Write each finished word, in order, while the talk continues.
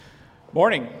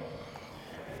Morning.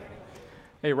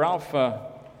 Hey, Ralph,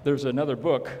 there's another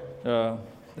book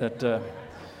that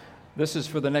this is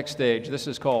for the next stage. This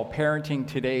is called Parenting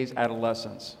Today's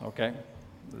Adolescents, okay?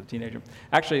 The teenager.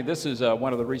 Actually, this is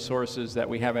one of the resources that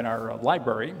we have in our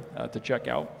library to check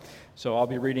out. So I'll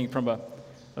be reading from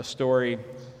a story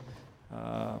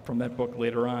from that book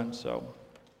later on. So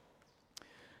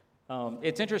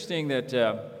it's interesting that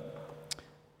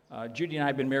Judy and I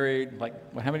have been married,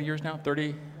 how many years now?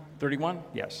 31?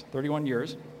 Yes, 31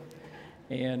 years.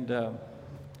 And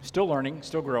still learning,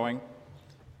 still growing.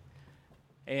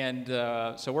 And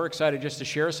so we're excited just to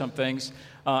share some things.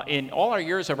 In all our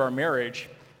years of our marriage,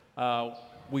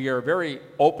 we are very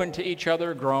open to each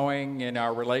other, growing in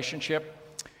our relationship.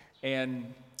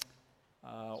 And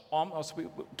almost we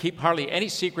keep hardly any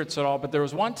secrets at all. But there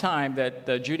was one time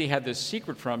that Judy had this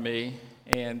secret from me,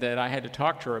 and that I had to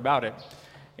talk to her about it.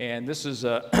 And this is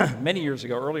many years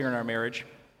ago, earlier in our marriage,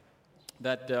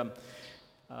 that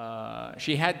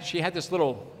she had this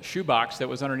little shoebox that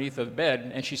was underneath the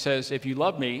bed, and she says, "If you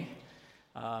love me,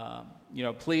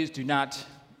 please do not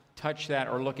touch that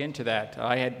or look into that."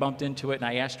 I had bumped into it, and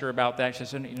I asked her about that. She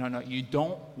said, "No, you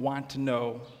don't want to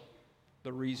know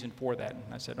the reason for that."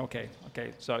 And I said, okay.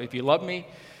 So if you love me,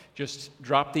 just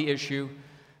drop the issue.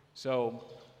 So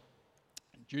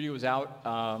Judy was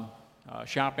out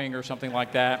shopping or something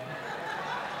like that,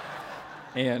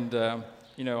 and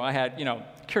I had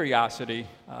curiosity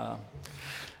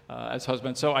as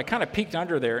husband. So I kind of peeked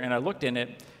under there and I looked in it,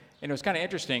 and it was kind of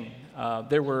interesting.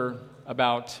 There were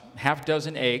about half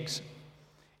dozen eggs,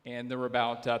 and there were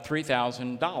about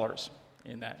 $3,000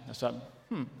 in that. So,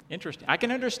 interesting. I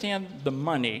can understand the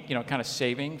money, kind of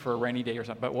saving for a rainy day or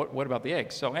something, but what about the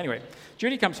eggs? So anyway,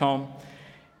 Judy comes home,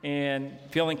 and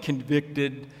feeling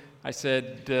convicted, I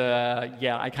said,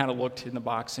 I kind of looked in the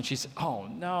box, and she said, "Oh,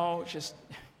 no, and she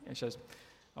says,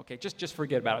 okay, just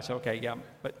forget about it." I said, "Okay, yeah,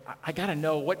 but I got to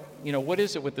know what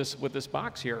is it with this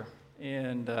box here?"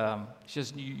 And she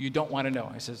says, "You don't want to know."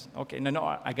 I says, "Okay, no,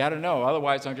 I got to know.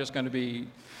 Otherwise, I'm just going to be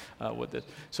with this."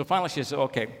 So finally, she says,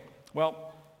 "Okay,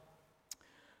 well,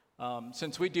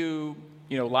 since we do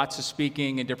lots of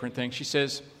speaking and different things," she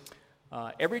says,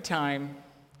 "every time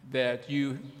that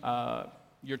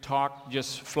your talk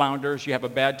just flounders, you have a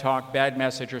bad talk, bad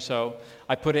message or so,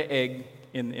 I put an egg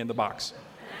in the box."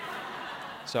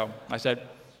 So I said,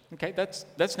 "Okay,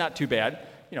 that's not too bad.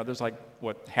 There's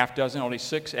half dozen, only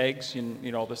 6 eggs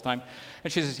in all this time."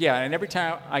 And she says, "Yeah, and every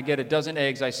time I get a dozen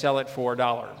eggs, I sell it for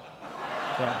 $1.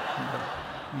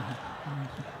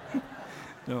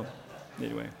 So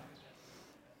anyway,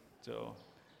 so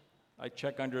I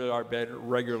check under our bed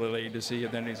regularly to see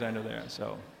if anything's under there.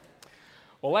 So,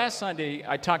 well, last Sunday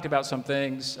I talked about some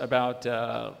things about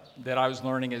that I was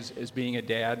learning as being a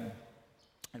dad,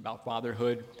 about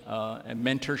fatherhood and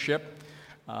mentorship.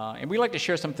 And we like to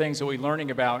share some things that we're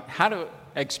learning about how to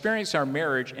experience our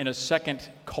marriage in a second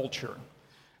culture.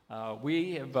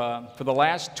 We have, for the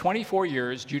last 24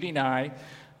 years, Judy and I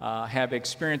have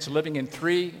experienced living in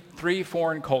three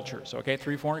foreign cultures, okay,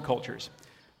 3 foreign cultures.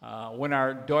 When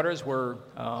our daughters were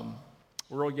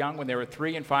real young, when they were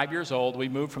 3 and 5 years old, we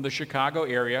moved from the Chicago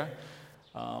area,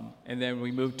 and then we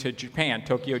moved to Japan,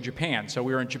 Tokyo, Japan. So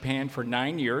we were in Japan for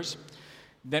 9 years.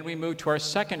 Then we moved to our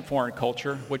second foreign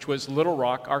culture, which was Little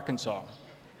Rock, Arkansas.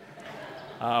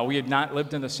 We had not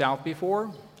lived in the South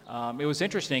before. It was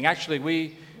interesting. Actually,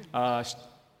 we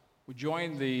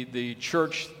joined the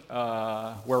church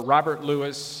where Robert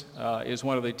Lewis is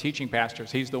one of the teaching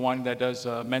pastors. He's the one that does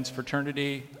men's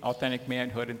fraternity, authentic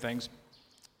manhood, and things.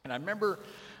 And I remember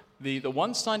the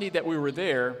one Sunday that we were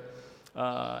there,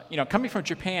 coming from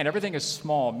Japan, everything is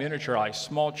small, miniaturized,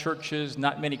 small churches,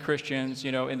 not many Christians.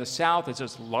 In the South, it's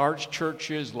just large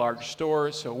churches, large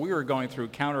stores. So we were going through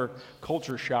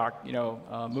counter-culture shock,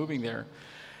 moving there.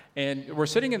 And we're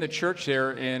sitting in the church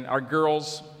there, and our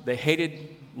girls, they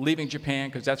hated leaving Japan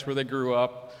because that's where they grew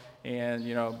up. And,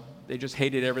 they just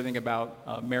hated everything about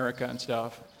America and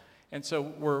stuff. And so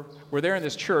we're there in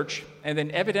this church, and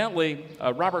then evidently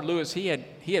Robert Lewis, he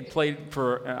had played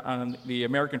for on the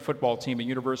American football team at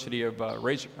University of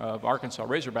Arkansas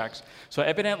Razorbacks. So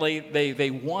evidently they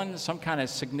won some kind of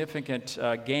significant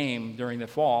game during the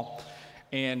fall,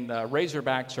 and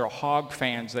Razorbacks are hog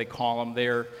fans, they call them.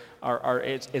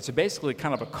 It's basically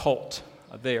kind of a cult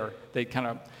there. They kind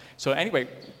of, so anyway,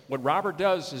 what Robert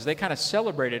does is they kind of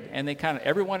celebrated, and they kind of,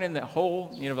 everyone in the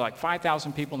whole, like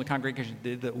 5,000 people in the congregation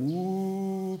did the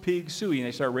ooh, pig suey, and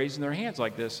they started raising their hands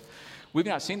like this. We've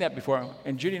not seen that before.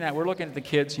 And Judy and I, we're looking at the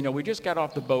kids. We just got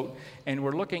off the boat, and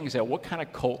we're looking and say, what kind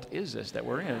of cult is this that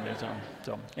we're in?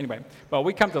 So anyway, well,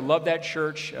 we come to love that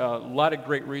church. A lot of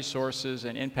great resources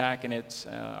and impact, and it's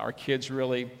our kids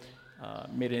really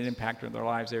made an impact in their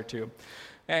lives there too.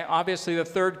 And obviously, the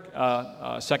third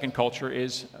second culture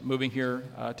is moving here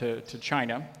to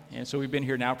China, and so we've been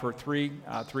here now for three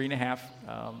and a half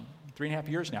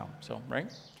years now. So right,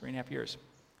 3.5 years.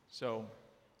 So.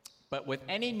 But with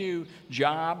any new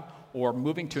job or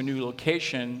moving to a new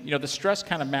location, the stress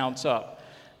kind of mounts up.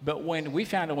 But when we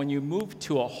found that when you move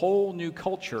to a whole new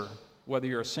culture, whether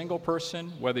you're a single person,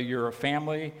 whether you're a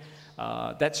family,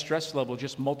 that stress level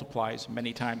just multiplies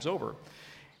many times over.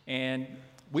 And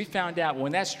we found out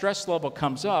when that stress level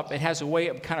comes up, it has a way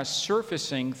of kind of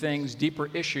surfacing things, deeper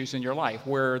issues in your life,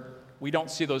 where we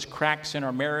don't see those cracks in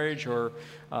our marriage or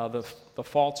the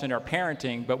faults in our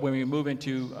parenting, but when we move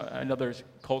into another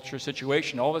culture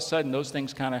situation, all of a sudden those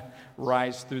things kind of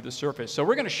rise through the surface. So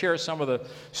we're going to share some of the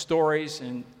stories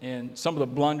and some of the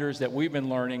blunders that we've been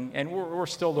learning, and we're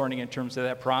still learning in terms of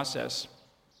that process.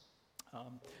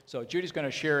 So Judy's going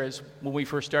to share is when we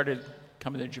first started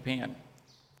coming to Japan.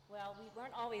 Well, we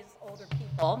weren't always older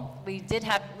people. We did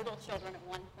have little children at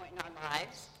one point in our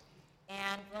lives.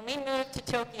 And when we moved to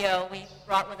Tokyo, we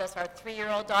brought with us our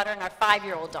 3-year-old daughter and our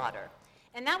 5-year-old daughter.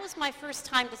 And that was my first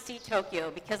time to see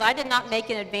Tokyo, because I did not make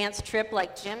an advanced trip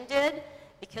like Jim did,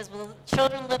 because with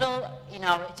children little,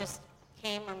 it just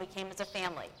came when we came as a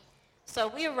family. So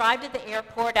we arrived at the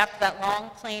airport after that long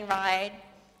plane ride,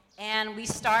 and we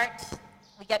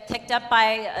get picked up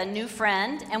by a new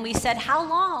friend, and we said, how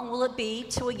long will it be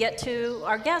till we get to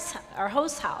our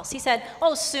host's house? He said,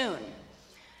 oh, soon.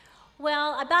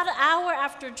 Well, about an hour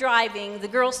after driving, the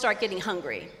girls start getting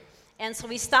hungry. And so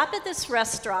we stopped at this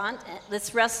rest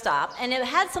stop, and it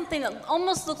had something that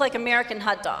almost looked like American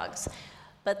hot dogs,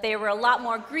 but they were a lot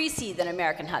more greasy than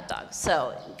American hot dogs.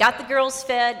 So got the girls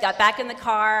fed, got back in the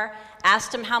car,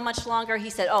 asked him how much longer. He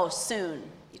said, oh, soon,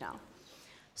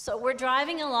 So we're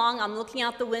driving along. I'm looking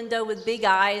out the window with big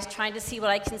eyes, trying to see what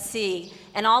I can see.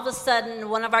 And all of a sudden,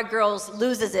 one of our girls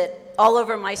loses it all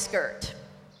over my skirt.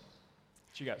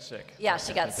 She got sick. Yeah,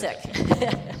 she got sick.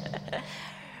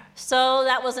 So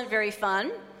that wasn't very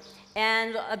fun.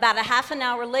 And about a half an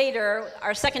hour later,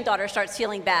 our second daughter starts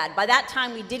feeling bad. By that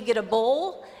time, we did get a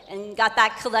bowl and got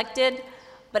that collected,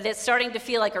 but it's starting to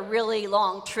feel like a really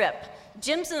long trip.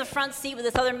 Jim's in the front seat with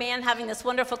this other man having this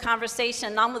wonderful conversation,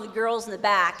 and I'm with the girls in the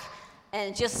back,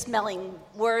 and just smelling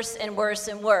worse and worse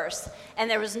and worse. And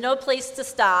there was no place to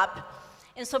stop.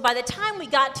 And so by the time we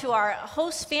got to our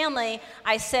host family,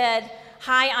 I said,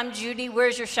 hi, I'm Judy,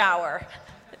 where's your shower?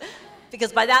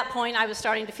 Because by that point, I was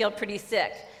starting to feel pretty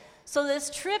sick. So this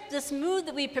trip, this move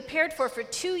that we prepared for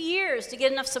 2 years to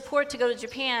get enough support to go to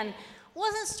Japan,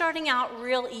 wasn't starting out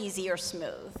real easy or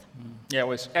smooth. Yeah, it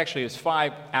was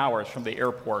 5 hours from the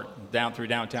airport down through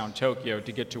downtown Tokyo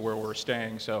to get to where we're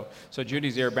staying. So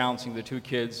Judy's there balancing the 2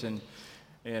 kids, and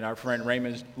our friend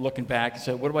Raymond's looking back and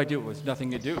said, what do I do? There's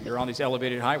nothing to do. You're on these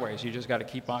elevated highways. You just got to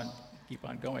keep on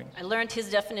going. I learned his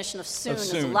definition of soon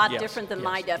is a lot different than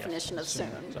my definition of soon.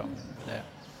 So, yeah.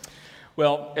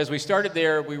 Well, as we started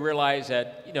there, we realized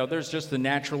that, there's just the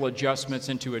natural adjustments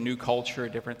into a new culture,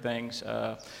 different things.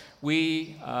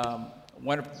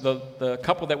 One of the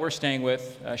couple that we're staying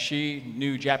with, she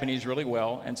knew Japanese really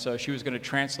well, and so she was going to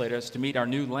translate us to meet our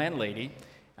new landlady,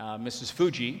 Mrs.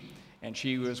 Fuji, and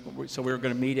so we were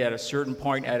going to meet at a certain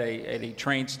point at a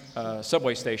train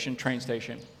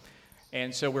station,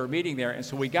 and so we were meeting there, and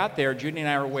so we got there, Judy and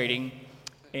I were waiting,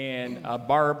 and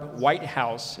Barb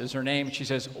Whitehouse is her name. She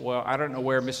says, well, I don't know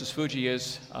where Mrs. Fuji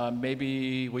is.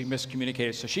 Maybe we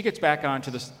miscommunicated. So she gets back onto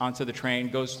the train,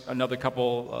 goes another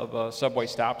couple of subway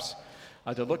stops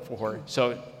to look for her.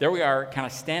 So there we are, kind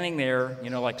of standing there,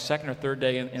 like second or third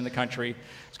day in the country.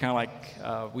 It's kind of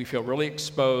like we feel really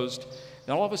exposed.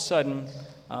 Then all of a sudden,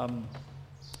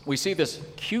 we see this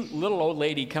cute little old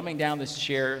lady coming down the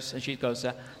stairs, and she goes,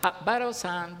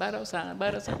 Baro-san, Baro-san,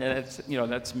 Baro-san.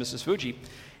 And that's Mrs. Fuji.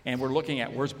 And we're looking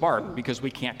at, where's Barb? Because we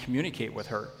can't communicate with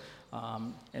her.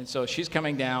 And so she's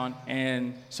coming down,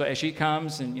 and so as she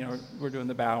comes, and, we're doing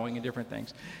the bowing and different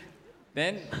things.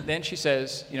 Then she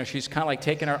says, she's kind of like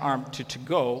taking our arm to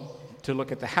go to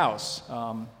look at the house.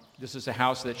 This is a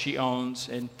house that she owns.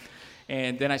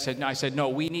 And then I said, no,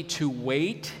 we need to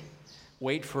wait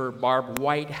wait for Barb,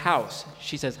 White House.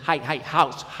 She says, hi,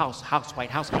 house, White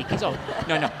House. So,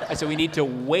 no. I said, we need to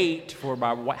wait for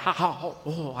Barb, White House.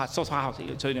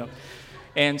 So, you know.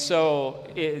 And so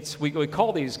we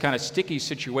call these kind of sticky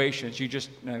situations.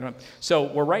 So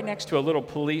we're right next to a little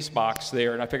police box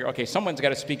there, and I figure, okay, someone's got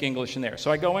to speak English in there.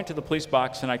 So I go into the police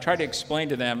box, and I try to explain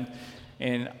to them,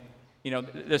 and you know,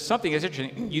 there's something that's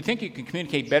interesting. You think you can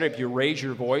communicate better if you raise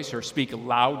your voice or speak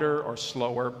louder or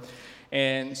slower.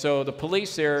 And so the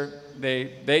police there,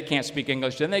 they can't speak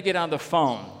English. Then they get on the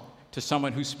phone to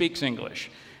someone who speaks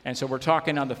English. And so we're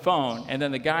talking on the phone, and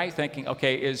then the guy thinking,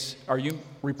 okay, are you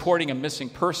reporting a missing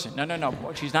person?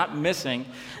 No, she's not missing.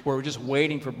 We're just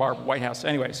waiting for Barb White House.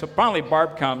 Anyway, so finally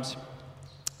Barb comes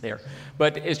there.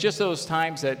 But it's just those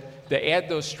times that they add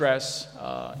those stress,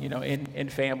 you know, in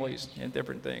families and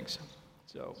different things.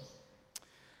 So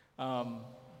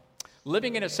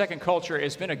living in a second culture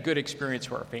has been a good experience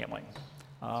for our family.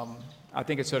 I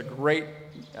think it's a great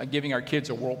giving our kids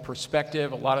a world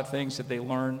perspective, a lot of things that they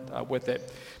learn with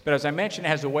it. But as I mentioned, it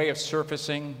has a way of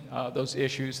surfacing those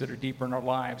issues that are deeper in our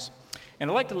lives. And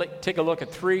I'd like to take a look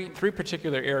at three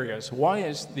particular areas. One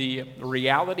is the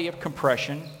reality of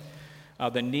compression,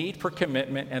 the need for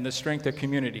commitment, and the strength of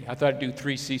community. I thought I'd do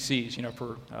 3 CCs, you know,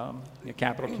 for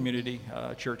Capital Community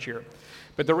Church here.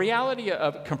 But the reality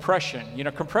of compression, you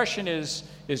know, compression is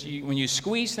when you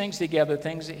squeeze things together,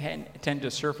 things tend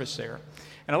to surface there.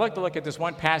 And I'd like to look at this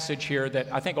one passage here that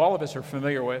I think all of us are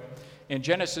familiar with. In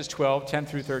Genesis 12, 10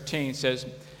 through 13, it says,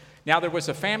 "Now there was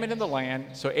a famine in the land,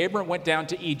 so Abram went down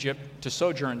to Egypt to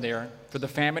sojourn there, for the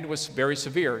famine was very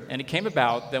severe. And it came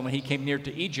about that when he came near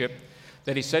to Egypt,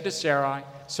 that he said to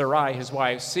Sarai, his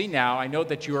wife, 'See now, I know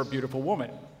that you are a beautiful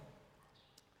woman.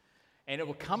 And it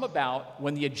will come about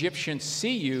when the Egyptians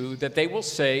see you that they will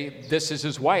say, "This is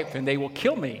his wife," and they will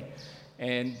kill me,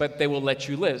 but they will let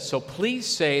you live. So please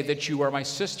say that you are my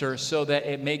sister, so that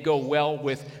it may go well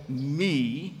with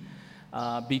me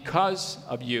because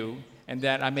of you, and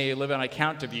that I may live on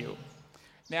account of you."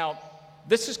 Now,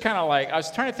 this is kind of like, I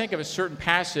was trying to think of a certain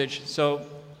passage. So,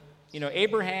 you know,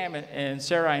 Abraham and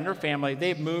Sarah and her family,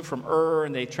 they've moved from Ur,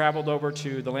 and they traveled over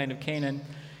to the land of Canaan.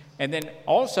 And then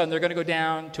all of a sudden, they're going to go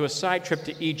down to a side trip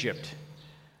to Egypt.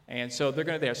 And so they're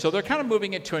going to there. So they're kind of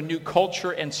moving into a new culture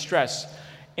and stress.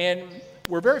 And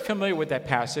we're very familiar with that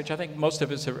passage. I think most of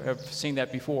us have seen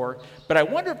that before. But I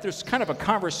wonder if there's kind of a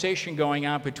conversation going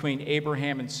on between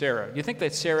Abraham and Sarah. You think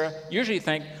that Sarah, usually you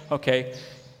think, okay,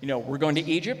 you know, we're going to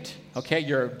Egypt. Okay,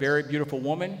 you're a very beautiful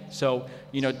woman. So,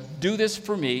 you know, do this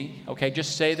for me. Okay,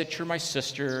 just say that you're my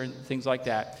sister and things like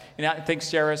that. And I think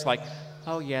Sarah's like,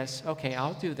 oh, yes, okay,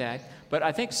 I'll do that. But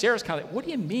I think Sarah's kind of like, what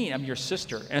do you mean I'm your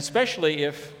sister? And especially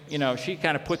if, you know, she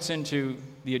kind of puts into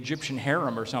the Egyptian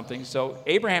harem or something. So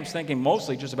Abraham's thinking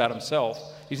mostly just about himself.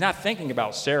 He's not thinking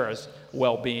about Sarah's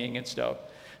well-being and stuff.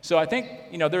 So I think,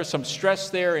 you know, there's some stress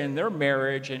there in their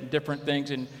marriage and different things.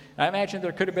 And I imagine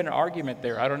there could have been an argument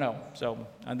there. I don't know. So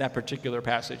on that particular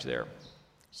passage there.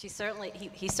 He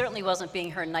certainly wasn't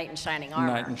being her knight in shining armor.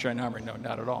 Knight in shining armor, no,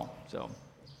 not at all.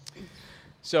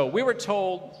 So we were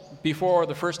told before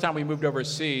the first time we moved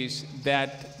overseas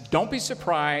that don't be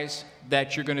surprised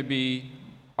that you're going to be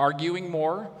arguing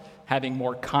more, having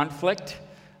more conflict,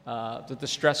 the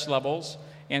stress levels.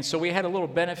 And so we had a little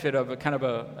benefit of a kind of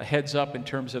a heads up in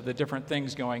terms of the different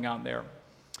things going on there.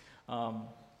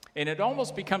 And it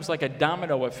almost becomes like a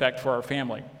domino effect for our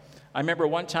family. I remember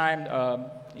one time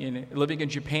living in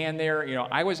Japan there, you know,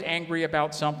 I was angry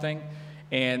about something,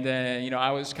 and then, you know,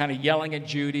 I was kind of yelling at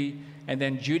Judy. And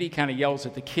then Judy kind of yells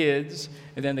at the kids,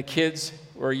 and then the kids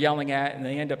were yelling at, and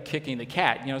they end up kicking the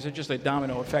cat. You know, so it's just a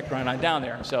domino effect right on down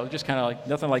there. So just kind of like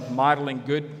nothing like modeling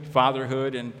good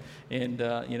fatherhood and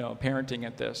you know, parenting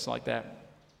at this like that.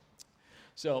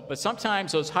 So, but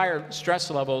sometimes those higher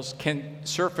stress levels can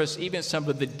surface even some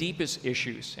of the deepest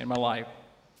issues in my life.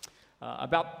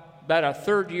 About a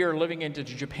third year living into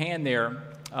Japan there,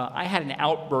 I had an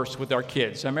outburst with our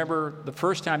kids. I remember the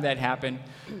first time that happened,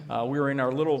 we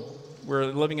were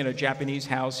living in a Japanese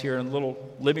house here in a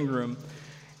little living room,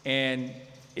 and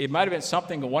it might have been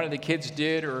something that one of the kids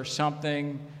did or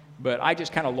something, but I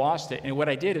just kind of lost it. And what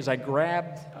I did is I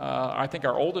grabbed, I think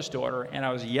our oldest daughter, and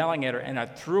I was yelling at her, and I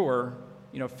threw her,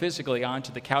 you know, physically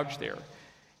onto the couch there.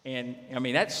 And I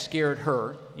mean, that scared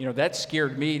her. You know, that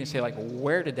scared me to say, like,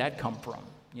 where did that come from?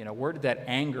 You know, where did that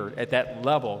anger at that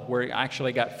level where it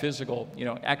actually got physical, you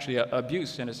know, actually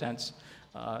abuse in a sense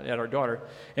at our daughter.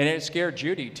 And it scared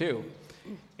Judy too.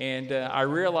 And I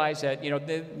realized that, you know,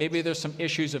 maybe there's some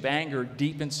issues of anger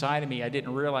deep inside of me I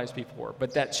didn't realize before.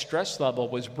 But that stress level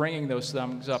was bringing those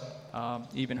things up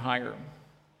even higher.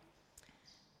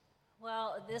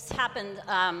 Well, this happened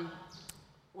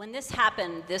When this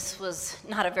happened, this was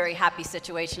not a very happy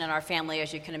situation in our family,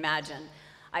 as you can imagine.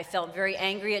 I felt very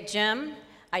angry at Jim.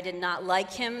 I did not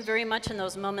like him very much in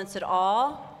those moments at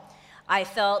all. I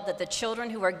felt that the children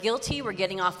who were guilty were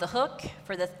getting off the hook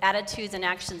for the attitudes and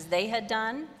actions they had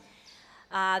done.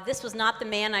 This was not the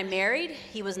man I married.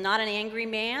 He was not an angry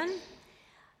man.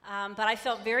 But I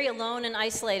felt very alone and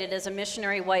isolated as a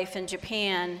missionary wife in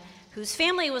Japan, whose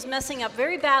family was messing up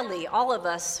very badly, all of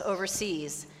us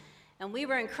overseas. And we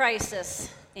were in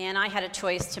crisis, and I had a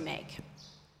choice to make.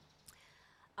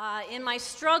 In my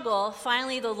struggle,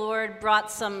 finally the Lord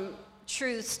brought some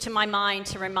truths to my mind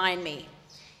to remind me.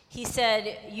 He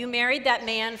said, you married that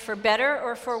man for better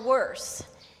or for worse,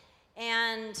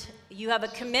 and you have a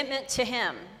commitment to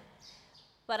him.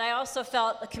 But I also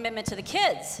felt a commitment to the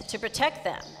kids, to protect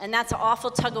them, and that's an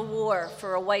awful tug of war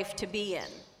for a wife to be in.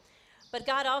 But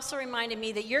God also reminded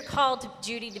me that you're called,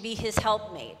 Judy, to be his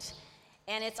helpmate.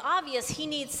 And it's obvious he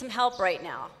needs some help right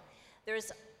now.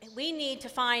 We need to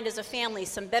find as a family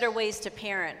some better ways to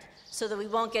parent so that we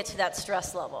won't get to that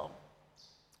stress level.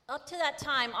 Up to that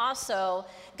time also,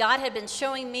 God had been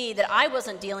showing me that I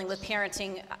wasn't dealing with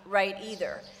parenting right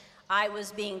either. I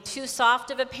was being too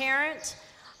soft of a parent.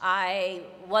 I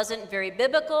wasn't very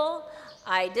biblical.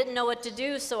 I didn't know what to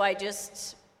do, so I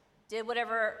just did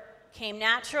whatever came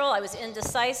natural. I was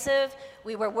indecisive.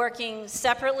 We were working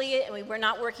separately, and we were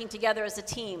not working together as a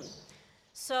team.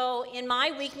 So in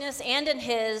my weakness and in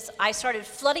his, I started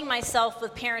flooding myself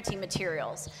with parenting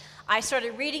materials. I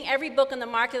started reading every book on the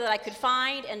market that I could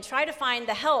find and try to find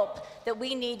the help that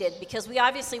we needed because we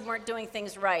obviously weren't doing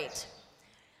things right.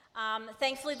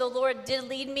 Thankfully, the Lord did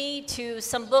lead me to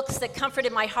some books that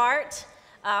comforted my heart,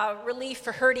 Relief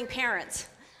for Hurting Parents.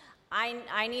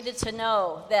 I needed to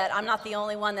know that I'm not the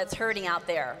only one that's hurting out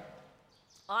there.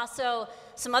 Also,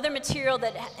 some other material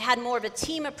that had more of a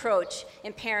team approach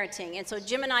in parenting. And so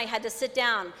Jim and I had to sit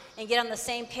down and get on the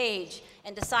same page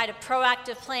and decide a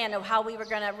proactive plan of how we were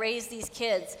going to raise these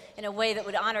kids in a way that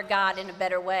would honor God in a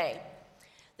better way.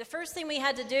 The first thing we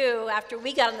had to do after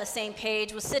we got on the same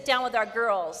page was sit down with our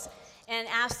girls and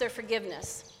ask their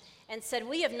forgiveness and said,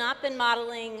 we have not been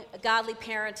modeling godly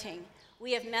parenting.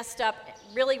 We have messed up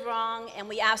really wrong, and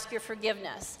we ask your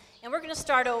forgiveness. And we're going to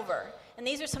start over. And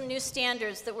these are some new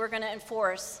standards that we're going to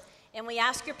enforce. And we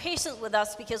ask your patience with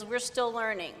us because we're still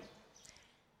learning.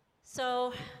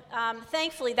 So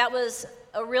thankfully, that was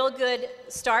a real good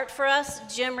start for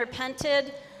us. Jim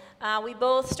repented. We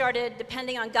both started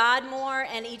depending on God more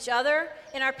and each other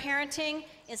in our parenting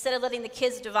instead of letting the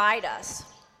kids divide us.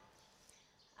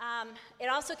 It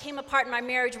also came apart in my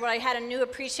marriage where I had a new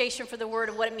appreciation for the word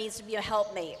of what it means to be a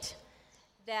helpmate.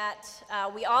 That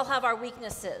we all have our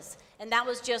weaknesses. And that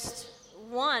was just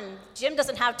one. Jim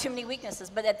doesn't have too many weaknesses,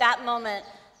 but at that moment,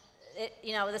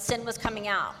 the sin was coming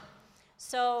out.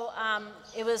 So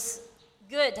it was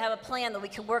good to have a plan that we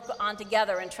could work on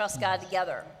together and trust God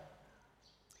together.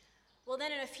 Well,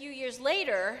 then a few years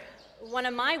later, one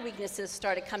of my weaknesses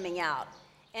started coming out.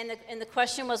 And the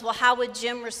question was, well, how would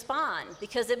Jim respond?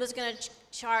 Because it was going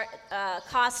to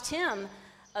cost him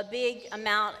a big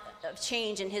amount of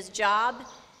change in his job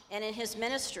and in his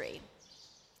ministry.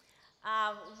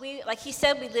 Like he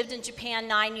said, we lived in Japan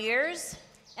 9 years.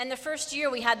 And the first year,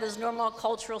 we had those normal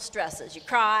cultural stresses. You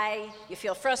cry, you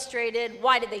feel frustrated.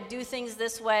 Why did they do things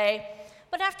this way?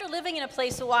 But after living in a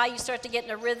place a while, you start to get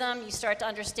in a rhythm. You start to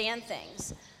understand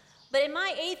things. But in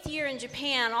my 8th year in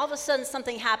Japan, all of a sudden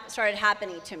something started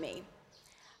happening to me.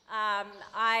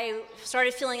 I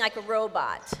started feeling like a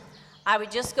robot. I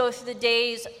would just go through the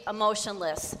days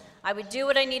emotionless. I would do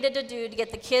what I needed to do to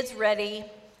get the kids ready.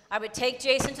 I would take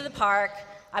Jason to the park.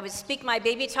 I would speak my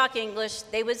baby talk English.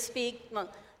 I would speak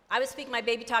my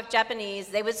baby talk Japanese.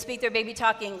 They would speak their baby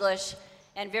talk English,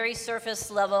 and very surface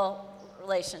level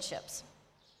relationships.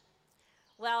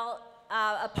 Well,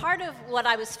 a part of what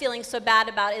I was feeling so bad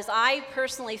about is I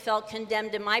personally felt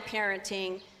condemned in my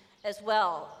parenting as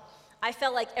well. I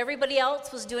felt like everybody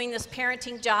else was doing this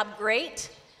parenting job great.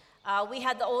 We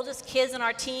had the oldest kids in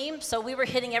our team, so we were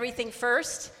hitting everything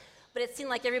first. But it seemed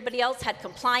like everybody else had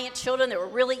compliant children that were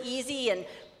really easy and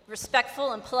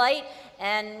respectful and polite,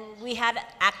 and we had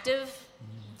active,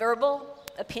 verbal,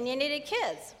 opinionated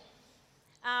kids.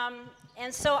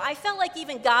 And so I felt like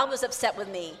even God was upset with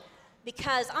me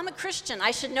because I'm a Christian. I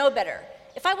should know better.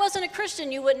 If I wasn't a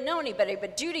Christian, you wouldn't know any better.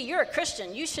 But Judy, you're a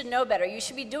Christian. You should know better. You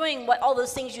should be doing all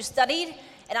those things you studied.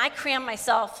 And I crammed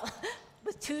myself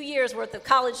with 2 years worth of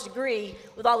college degree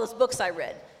with all those books I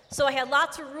read. So I had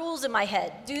lots of rules in my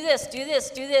head. Do this, do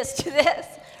this, do this, do this.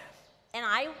 And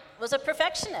I was a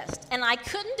perfectionist, and I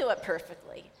couldn't do it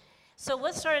perfectly. So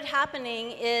what started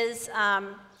happening is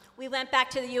we went back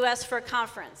to the U.S. for a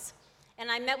conference. And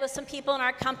I met with some people in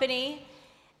our company,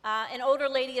 an older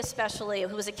lady especially,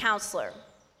 who was a counselor.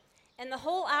 And the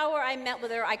whole hour I met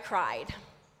with her, I cried.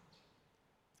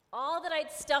 All that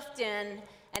I'd stuffed in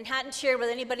and hadn't shared with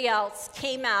anybody else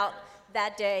came out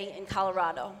that day in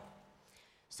Colorado.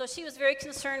 So she was very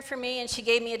concerned for me, and she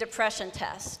gave me a depression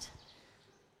test.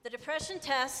 The depression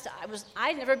test,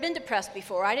 I'd never been depressed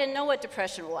before. I didn't know what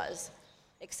depression was,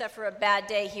 except for a bad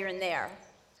day here and there.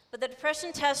 But the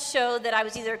depression test showed that I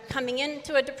was either coming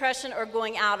into a depression or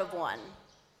going out of one.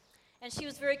 And she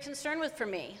was very concerned for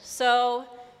me. So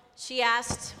she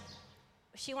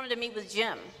wanted to meet with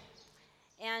Jim.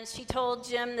 And she told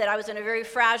Jim that I was in a very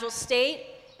fragile state,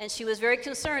 and she was very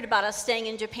concerned about us staying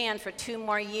in Japan for 2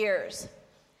 more years.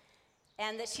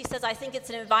 And that she says, I think it's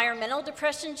an environmental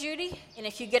depression, Judy, and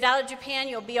if you get out of Japan,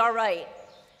 you'll be all right.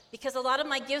 Because a lot of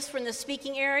my gifts were in the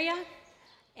speaking area,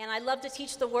 and I love to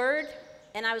teach the word,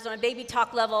 and I was on a baby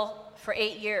talk level for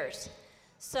 8 years.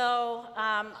 So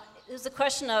it was a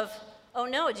question of, oh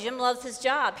no, Jim loves his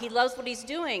job. He loves what he's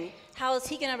doing. How is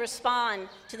he going to respond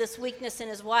to this weakness in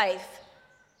his wife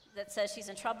that says she's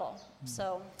in trouble?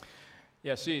 So.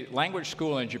 Yeah, see, language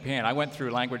school in Japan, I went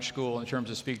through language school in terms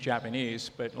of speak Japanese,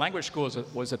 but language school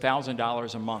was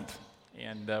 $1,000 a month,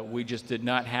 and we just did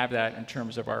not have that in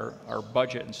terms of our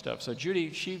budget and stuff. So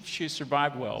Judy, she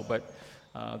survived well, but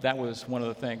that was one of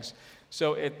the things.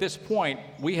 So at this point,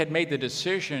 we had made the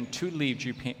decision to leave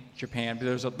Japan,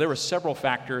 but there were several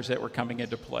factors that were coming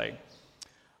into play.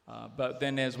 But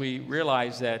then as we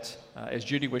realized that, as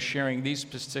Judy was sharing these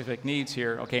specific needs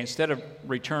here, okay, instead of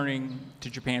returning to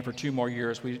Japan for 2 more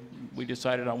years, we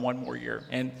decided on 1 more year.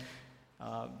 And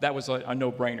that was a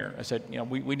no-brainer. I said,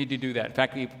 we need to do that. In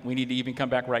fact, we need to even come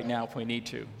back right now if we need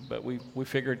to. But we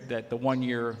figured that the 1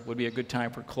 year would be a good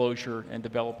time for closure and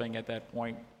developing at that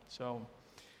point.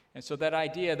 So that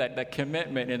idea, that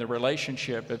commitment in the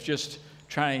relationship of just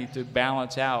trying to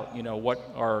balance out, what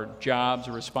our jobs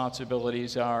or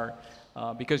responsibilities are.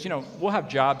 Because, we'll have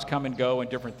jobs come and go and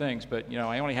different things, but,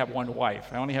 I only have one wife.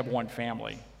 I only have one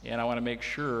family. And I want to make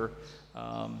sure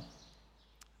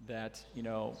that,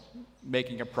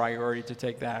 making a priority to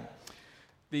take that.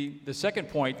 The second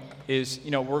point is,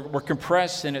 we're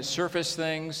compressed and it surface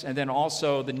things, and then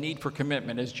also the need for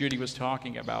commitment, as Judy was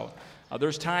talking about.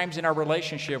 There's times in our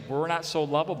relationship where we're not so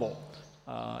lovable,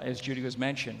 as Judy was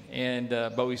mentioned,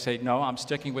 but we say, no, I'm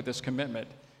sticking with this commitment.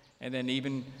 And then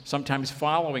even sometimes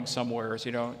following somewhere,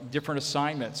 different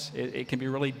assignments. It can be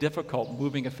really difficult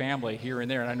moving a family here and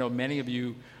there, and I know many of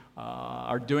you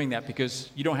are doing that because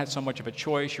you don't have so much of a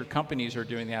choice. Your companies are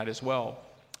doing that as well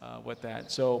with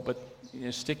that. So, but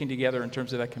sticking together in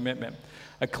terms of that commitment.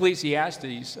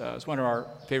 Ecclesiastes is one of our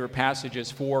favorite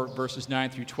passages, 4 verses 9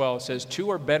 through 12, says, 2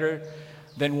 are better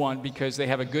than one because they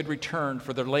have a good return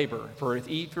for their labor. For if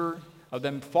either of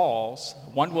them falls,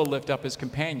 one will lift up his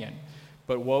companion.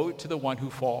 But woe to the one who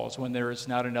falls when there is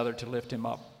not another to lift him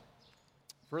up.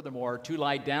 Furthermore, 2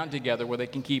 lie down together where they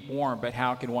can keep warm, but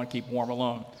how can one keep warm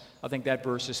alone? I think that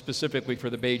verse is specifically for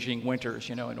the Beijing winters,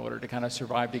 in order to kind of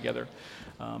survive together.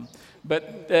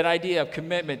 But that idea of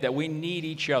commitment, that we need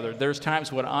each other. There's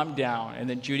times when I'm down, and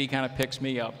then Judy kind of picks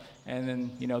me up. And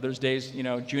then, there's days,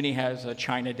 Junie has a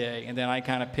China day, and then I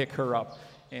kind of pick her up.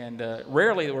 And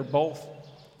rarely we're both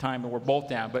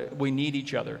down, but we need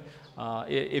each other.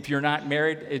 If you're not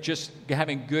married, it's just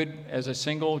having good, as a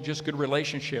single, just good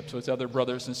relationships with other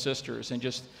brothers and sisters, and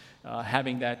just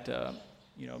having that,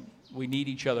 we need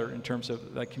each other in terms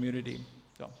of that community.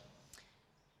 So.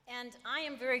 And I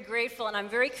am very grateful, and I'm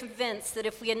very convinced that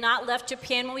if we had not left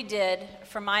Japan when we did,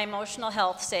 for my emotional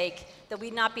health's sake, that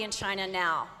we'd not be in China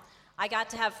now. I got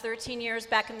to have 13 years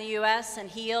back in the U.S. and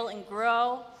heal and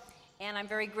grow, and I'm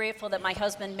very grateful that my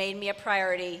husband made me a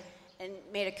priority and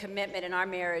made a commitment in our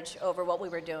marriage over what we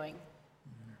were doing.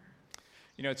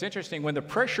 It's interesting, when the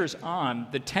pressure's on,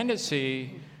 the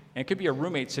tendency, and it could be a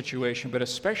roommate situation, but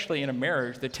especially in a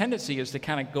marriage, the tendency is to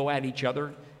kind of go at each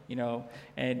other,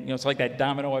 and it's like that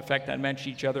domino effect I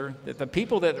mentioned each other. That the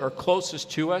people that are closest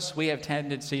to us, we have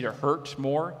tendency to hurt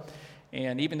more,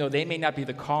 and even though they may not be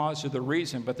the cause or the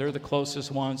reason, but they're the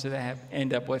closest ones that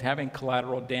end up with having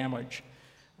collateral damage.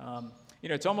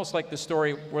 It's almost like the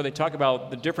story where they talk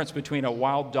about the difference between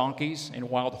wild donkeys and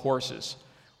wild horses.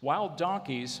 Wild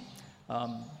donkeys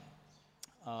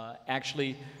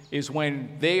actually is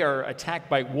when they are attacked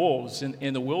by wolves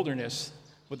in the wilderness.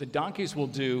 What the donkeys will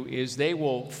do is they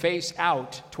will face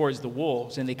out towards the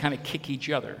wolves, and they kind of kick each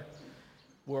other.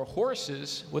 Where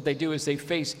horses, what they do is they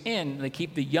face in, they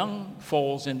keep the young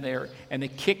foals in there, and they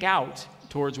kick out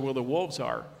towards where the wolves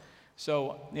are.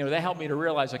 So, that helped me to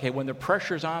realize, okay, when the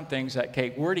pressure's on things, that,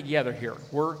 okay, we're together here.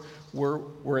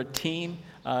 We're a team.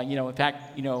 In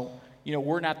fact,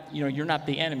 we're not, you're not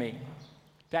the enemy.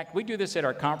 In fact, we do this at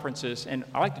our conferences, and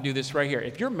I like to do this right here.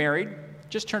 If you're married,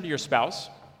 just turn to your spouse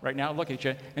right now, look at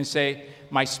you, and say,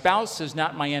 my spouse is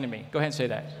not my enemy. Go ahead and say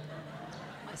that.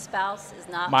 My spouse is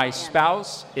not my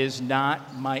spouse is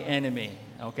not my enemy.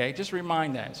 Okay, just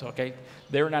remind that. So, okay,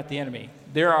 they're not the enemy.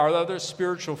 There are other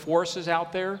spiritual forces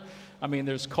out there. I mean,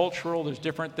 there's cultural, there's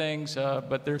different things,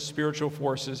 but there's spiritual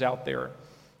forces out there.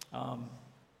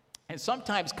 And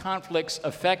sometimes conflicts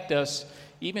affect us,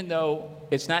 even though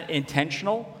it's not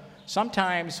intentional.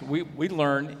 Sometimes we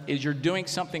learn is you're doing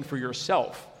something for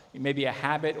yourself. It may be a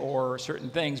habit or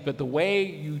certain things, but the way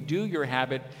you do your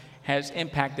habit has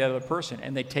impacted the other person,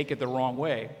 and they take it the wrong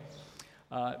way.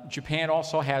 Japan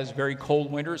also has very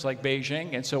cold winters like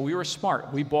Beijing, and so we were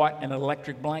smart. We bought an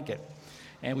electric blanket.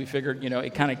 And we figured,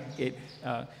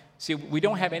 see, we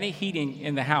don't have any heating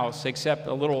in the house except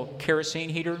a little kerosene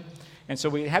heater. And so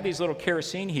we have these little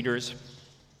kerosene heaters,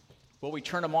 but we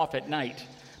turn them off at night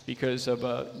because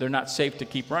they're not safe to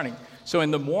keep running. So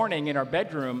in the morning in our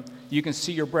bedroom, you can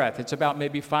see your breath. It's about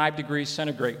maybe 5 degrees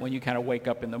centigrade when you kind of wake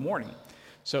up in the morning.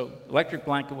 So electric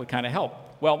blanket would kind of help.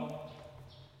 Well,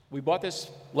 we bought this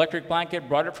electric blanket,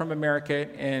 brought it from America,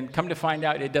 and come to find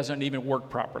out it doesn't even work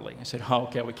properly. I said, oh,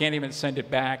 okay, we can't even send it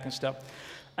back and stuff.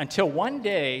 Until one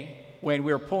day, when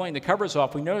we were pulling the covers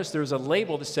off, we noticed there was a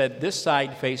label that said, this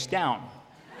side face down.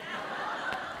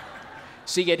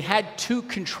 See, it had 2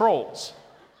 controls.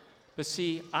 But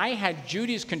see, I had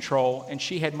Judy's control, and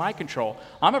she had my control.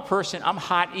 I'm a person, I'm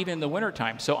hot even in the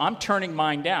wintertime, so I'm turning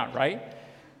mine down, right?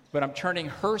 But I'm turning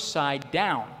her side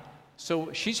down.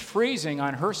 So she's freezing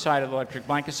on her side of the electric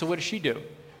blanket, so what does she do?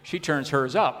 She turns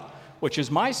hers up, which is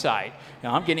my side.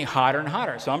 Now I'm getting hotter and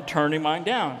hotter, so I'm turning mine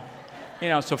down.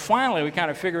 So finally we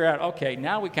kind of figure out, okay,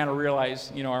 now we kind of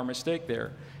realize, our mistake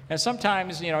there. And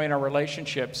sometimes, in our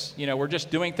relationships, we're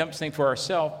just doing something for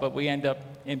ourselves, but we end up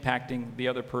impacting the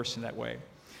other person that way.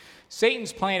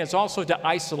 Satan's plan is also to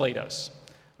isolate us,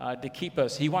 to keep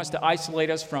us. He wants to isolate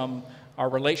us from our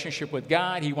relationship with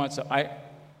God. He wants to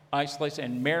isolate us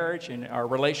in marriage and our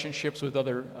relationships with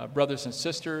other brothers and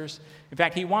sisters. In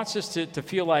fact, he wants us to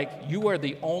feel like you are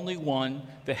the only one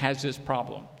that has this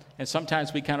problem. And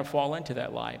sometimes we kind of fall into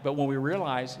that lie. But when we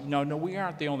realize, no, we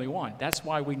aren't the only one. That's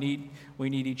why we need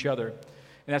each other.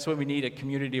 And that's why we need a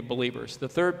community of believers. The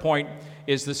third point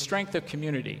is the strength of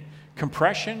community.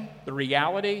 Compression, the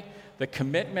reality, the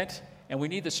commitment, and we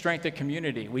need the strength of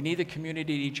community. We need the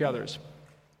community to each other's.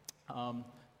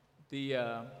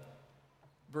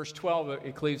 Verse 12 of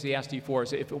Ecclesiastes 4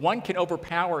 is, if one can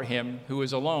overpower him who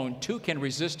is alone, 2 can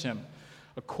resist him.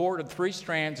 A cord of 3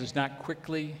 strands is not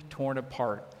quickly torn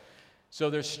apart. So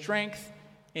there's strength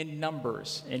in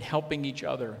numbers, in helping each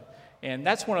other. And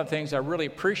that's one of the things I really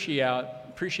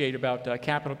appreciate about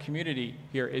Capital Community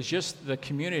here is just the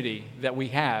community that we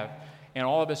have. And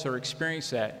all of us are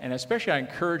experiencing that. And especially I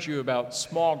encourage you about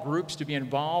small groups to be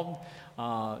involved.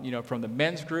 From the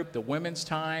men's group, the women's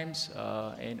times,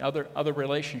 and other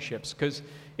relationships, because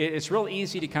it's real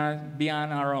easy to kind of be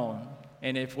on our own.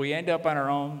 And if we end up on our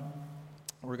own,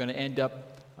 we're going to end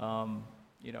up,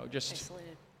 just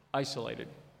isolated.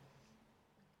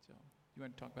 So, you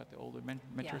want to talk about the older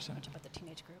mentor center? Yeah, about the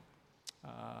teenage group. The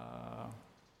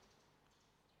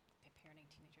parenting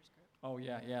teenagers group. Oh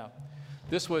yeah.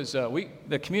 This was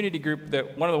the community group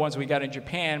that one of the ones we got in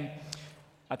Japan.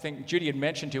 I think Judy had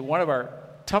mentioned one of our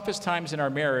toughest times in our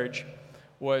marriage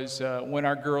was when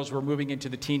our girls were moving into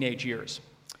the teenage years.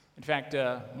 In fact,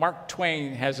 Mark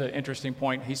Twain has an interesting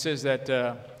point. He says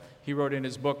that he wrote in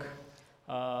his book,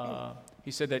 he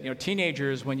said that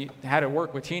teenagers, when you how to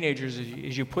work with teenagers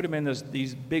is you put them in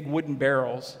these big wooden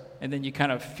barrels, and then you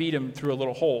kind of feed them through a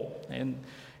little hole, and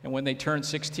when they turn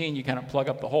 16, you kind of plug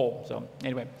up the hole. So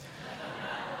anyway,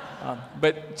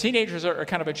 but teenagers are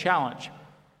kind of a challenge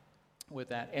with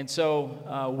that. And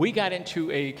so we got into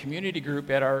a community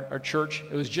group at our church.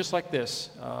 It was just like this,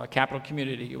 Capital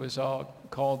Community. It was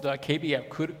called KBF,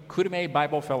 Kurame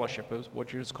Bible Fellowship, is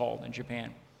what it was called in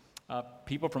Japan.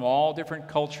 People from all different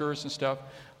cultures and stuff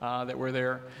that were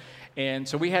there. And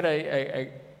so we had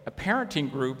a parenting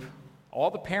group. All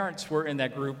the parents were in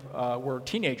that group were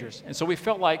teenagers. And so we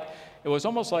felt like it was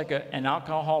almost like an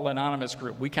Alcohol Anonymous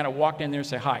group. We kind of walked in there and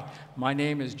said, hi, my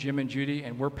name is Jim and Judy,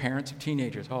 and we're parents of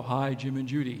teenagers. Oh, hi, Jim and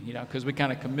Judy, because we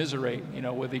kind of commiserate,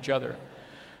 with each other.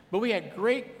 But we had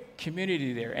great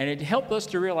community there. And it helped us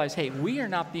to realize, hey, we are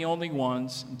not the only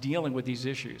ones dealing with these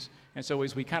issues. And so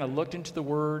as we kind of looked into the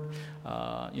Word,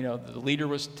 the leader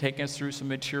was taking us through some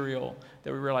material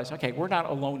that we realized, okay, we're not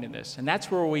alone in this. And that's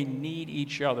where we need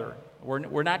each other.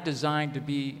 We're not designed to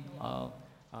be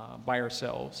by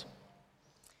ourselves.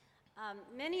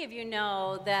 Many of you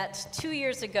know that 2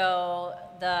 years ago,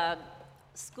 the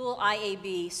school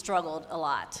IAB struggled a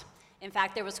lot. In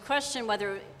fact, there was question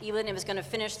whether even it was going to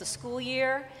finish the school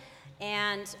year.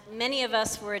 And many of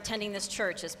us were attending this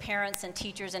church as parents and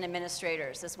teachers and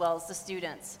administrators, as well as the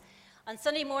students. On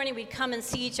Sunday morning, we'd come and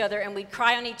see each other, and we'd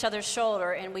cry on each other's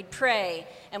shoulder, and we'd pray,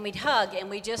 and we'd hug, and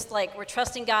we just we're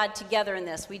trusting God together in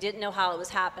this. We didn't know how it was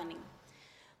happening.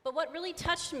 But what really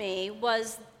touched me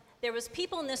was there was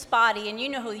people in this body, and you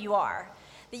know who you are,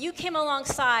 that you came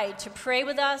alongside to pray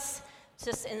with us,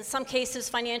 to, in some cases,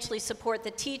 financially support the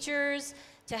teachers,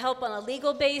 to help on a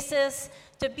legal basis,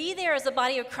 to be there as a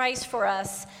body of Christ for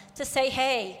us, to say,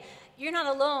 hey, you're not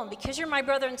alone because you're my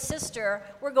brother and sister.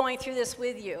 We're going through this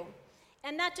with you.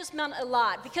 And that just meant a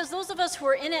lot because those of us who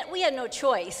were in it, we had no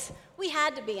choice. We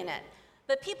had to be in it.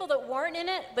 But people that weren't in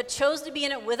it but chose to be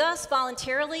in it with us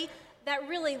voluntarily, that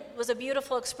really was a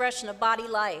beautiful expression of body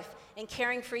life and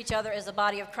caring for each other as a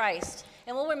body of Christ.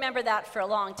 And we'll remember that for a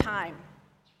long time.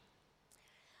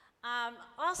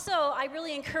 Also, I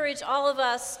really encourage all of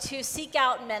us to seek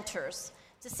out mentors,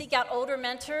 to seek out older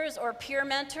mentors or peer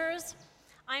mentors.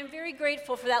 I'm very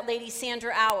grateful for that lady,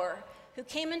 Sandra Auer, who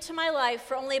came into my life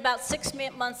for only about 6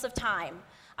 months of time.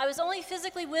 I was only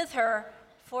physically with her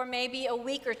for maybe a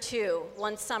week or two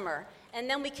one summer, and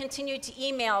then we continued to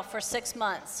email for 6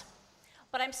 months.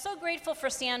 But I'm so grateful for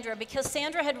Sandra because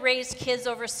Sandra had raised kids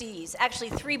overseas, actually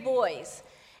 3 boys.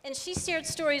 And she shared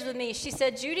stories with me. She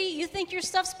said, Judy, you think your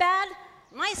stuff's bad?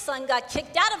 My son got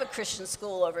kicked out of a Christian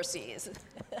school overseas.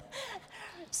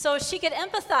 So she could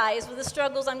empathize with the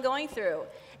struggles I'm going through.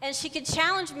 And she could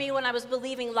challenge me when I was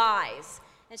believing lies.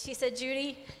 And she said,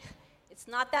 Judy, it's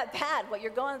not that bad what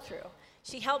you're going through.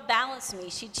 She helped balance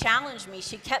me. She challenged me.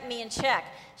 She kept me in check.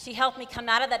 She helped me come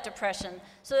out of that depression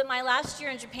so that my last year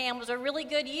in Japan was a really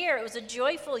good year. It was a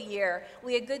joyful year.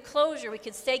 We had good closure. We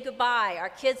could say goodbye. Our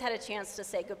kids had a chance to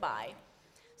say goodbye.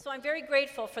 So I'm very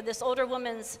grateful for this older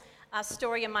woman's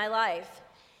story in my life.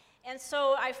 And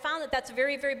so I found that that's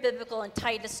very, very biblical in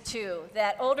Titus 2,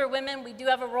 that older women, we do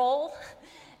have a role,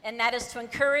 and that is to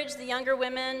encourage the younger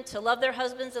women to love their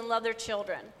husbands and love their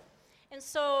children. And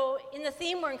so in the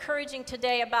theme we're encouraging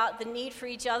today about the need for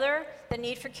each other, the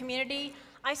need for community,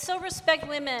 I so respect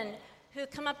women who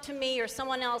come up to me or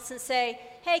someone else and say,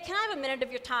 hey, can I have a minute of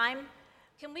your time?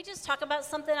 Can we just talk about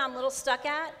something I'm a little stuck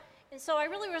at? And so I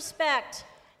really respect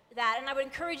that, and I would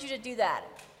encourage you to do that.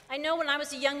 I know when I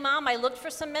was a young mom, I looked for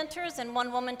some mentors, and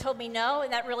one woman told me no,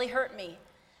 and that really hurt me.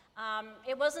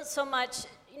 It wasn't so much,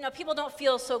 people don't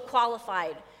feel so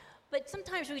qualified. But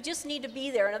sometimes we just need to be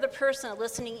there, another person, a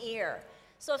listening ear.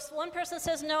 So if one person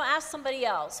says no, ask somebody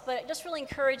else. But I just really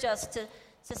encourage us to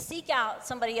seek out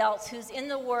somebody else who's in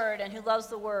the Word and who loves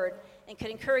the Word and could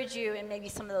encourage you in maybe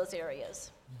some of those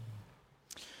areas.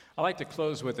 I'd like to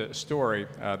close with a story.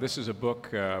 This is a book,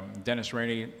 Dennis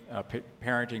Rainey,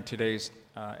 Parenting Today's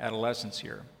Adolescents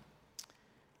here.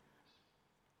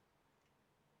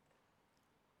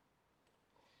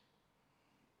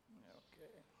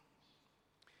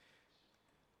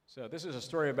 So this is a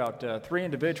story about 3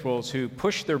 individuals who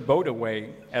pushed their boat away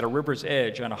at a river's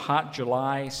edge on a hot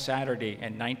July Saturday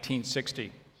in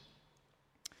 1960.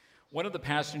 One of the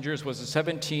passengers was a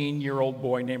 17-year-old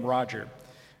boy named Roger.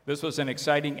 This was an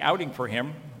exciting outing for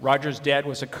him. Roger's dad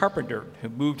was a carpenter who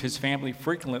moved his family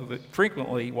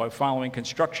frequently while following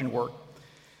construction work.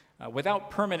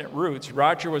 Without permanent roots,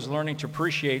 Roger was learning to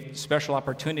appreciate special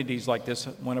opportunities like this,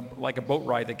 like a boat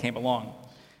ride that came along.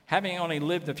 Having only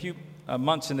lived a few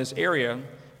months in this area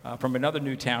from another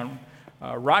new town,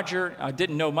 Roger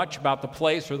didn't know much about the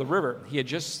place or the river. He had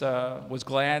just was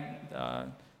glad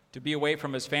to be away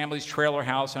from his family's trailer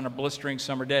house on a blistering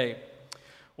summer day.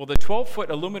 Well, the 12-foot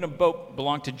aluminum boat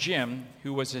belonged to Jim,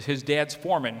 who was his dad's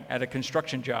foreman at a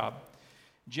construction job.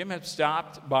 Jim had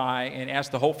stopped by and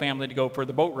asked the whole family to go for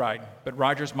the boat ride, but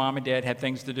Roger's mom and dad had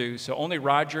things to do, so only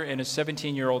Roger and his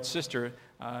 17-year-old sister,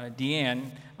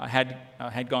 Deanne,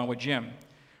 had gone with Jim.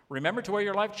 Remember to wear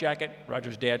your life jacket,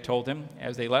 Roger's dad told him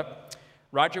as they left.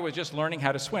 Roger was just learning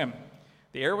how to swim.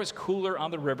 The air was cooler on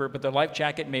the river, but the life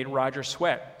jacket made Roger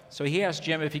sweat, so he asked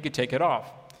Jim if he could take it off.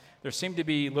 There seemed to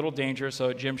be little danger,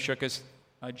 so Jim shook his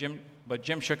head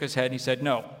and he said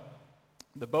no.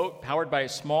 The boat, powered by a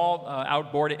small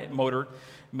outboard motor,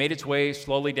 made its way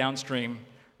slowly downstream.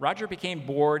 Roger became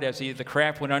bored as the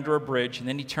craft went under a bridge, and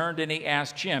then he turned and he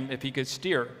asked Jim if he could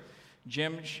steer.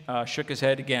 Jim shook his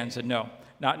head again and said, no,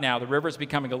 not now. The river is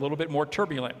becoming a little bit more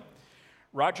turbulent.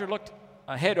 Roger looked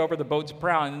ahead over the boat's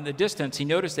prow, and in the distance, he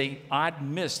noticed a odd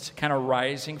mist kind of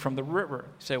rising from the river.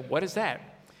 He said, what is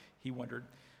that? He wondered.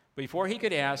 Before he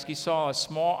could ask, he saw a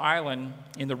small island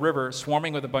in the river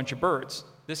swarming with a bunch of birds.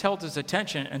 This held his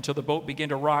attention until the boat began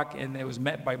to rock, and it was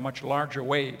met by much larger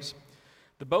waves.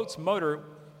 The boat's motor,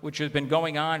 which had been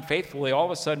going on faithfully, all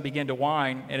of a sudden began to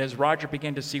whine, and as Roger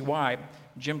began to see why,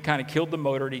 Jim kind of killed the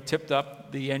motor, and he tipped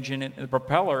up the engine, and the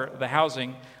propeller, the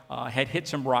housing, had hit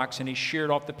some rocks, and he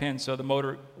sheared off the pin, so the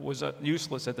motor was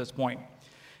useless at this point.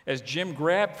 As Jim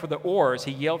grabbed for the oars,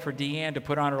 he yelled for Deanne to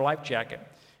put on her life jacket.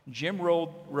 Jim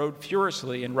rowed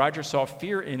furiously, and Roger saw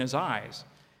fear in his eyes.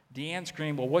 Deanne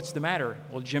screamed, well, what's the matter?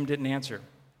 Well, Jim didn't answer.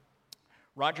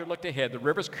 Roger looked ahead. The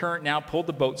river's current now pulled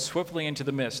the boat swiftly into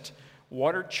the mist.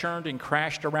 Water churned and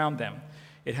crashed around them.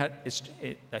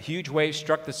 A huge wave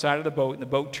struck the side of the boat, and the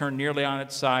boat turned nearly on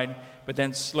its side, but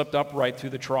then slipped upright through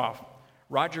the trough.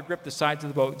 Roger gripped the sides of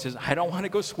the boat and says, I don't want to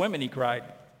go swimming, he cried.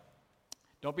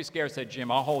 Don't be scared, said Jim.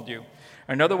 I'll hold you.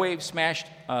 Another wave smashed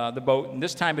the boat, and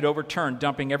this time it overturned,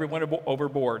 dumping everyone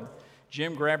overboard.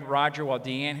 Jim grabbed Roger while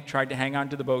Deanne tried to hang on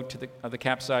to the boat, to the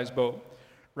capsized boat.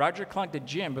 Roger clung to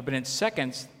Jim, but in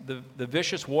seconds, the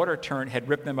vicious water turn had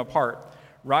ripped them apart.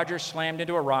 Roger slammed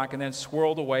into a rock and then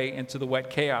swirled away into the wet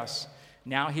chaos.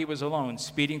 Now he was alone,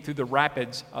 speeding through the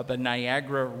rapids of the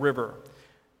Niagara River,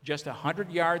 just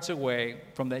 100 yards away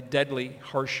from the deadly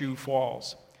Horseshoe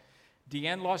Falls.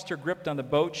 Deanne lost her grip on the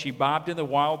boat. She bobbed in the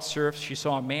wild surf. She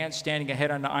saw a man standing ahead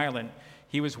on the island.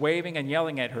 He was waving and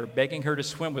yelling at her, begging her to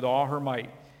swim with all her might.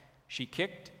 She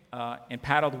kicked and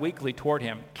paddled weakly toward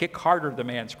him. Kick harder, the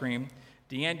man screamed.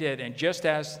 Deanne did, and just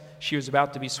as she was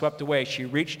about to be swept away, she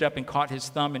reached up and caught his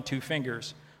thumb and 2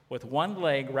 fingers. With one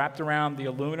leg wrapped around the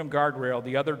aluminum guardrail,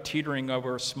 the other teetering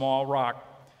over a small rock,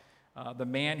 the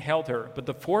man held her, but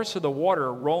the force of the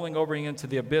water rolling over into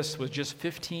the abyss was just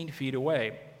 15 feet away.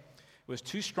 It was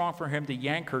too strong for him to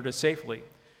yank her to safely.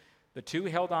 The two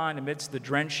held on amidst the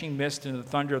drenching mist and the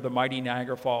thunder of the mighty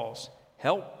Niagara Falls.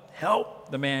 Help, help,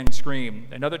 the man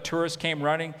screamed. Another tourist came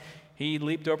running. He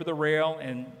leaped over the rail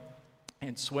and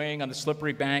swaying on the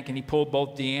slippery bank, and he pulled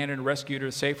both Deanne and rescued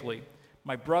her safely.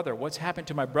 My brother, what's happened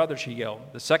to my brother, she yelled.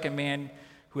 The second man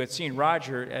who had seen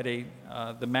Roger at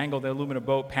the mangled aluminum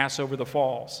boat pass over the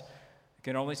falls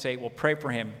could only say, well, pray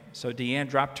for him. So Deanne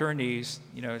dropped to her knees,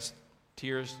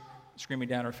 tears streaming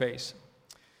down her face.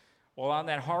 Well, on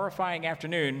that horrifying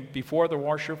afternoon, before the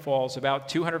Washoe Falls, about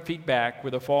 200 feet back,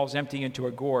 where the falls empty into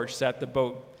a gorge, sat the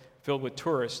boat filled with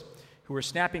tourists who were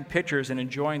snapping pictures and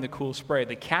enjoying the cool spray.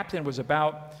 The captain was and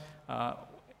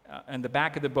the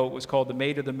back of the boat was called the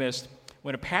Maid of the Mist,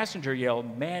 when a passenger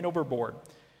yelled, man overboard.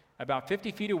 About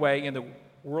 50 feet away in the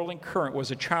whirling current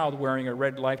was a child wearing a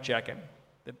red life jacket.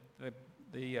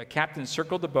 The captain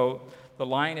circled the boat. The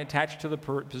line attached to the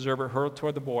preserver hurled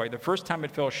toward the boy. The first time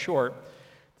it fell short.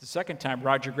 The second time,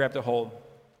 Roger grabbed a hold,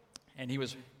 and he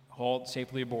was hauled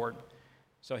safely aboard.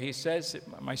 So he says,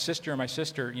 my sister,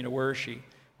 where is she?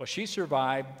 Well, she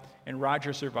survived, and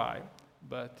Roger survived.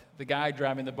 But the guy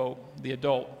driving the boat, the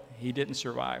adult, he didn't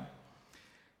survive.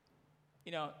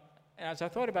 As I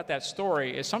thought about that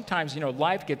story, is sometimes,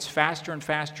 life gets faster and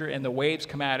faster, and the waves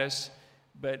come at us.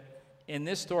 But in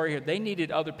this story here, they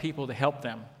needed other people to help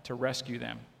them, to rescue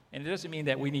them. And it doesn't mean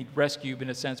that we need rescue in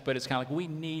a sense, but it's kind of like we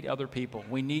need other people.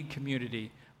 We need community,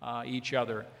 each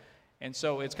other. And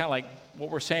so it's kind of like what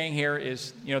we're saying here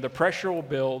is, the pressure will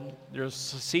build. There's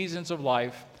seasons of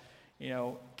life.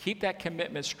 Keep that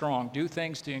commitment strong. Do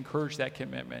things to encourage that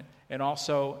commitment. And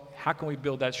also, how can we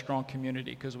build that strong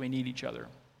community? Because we need each other.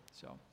 So.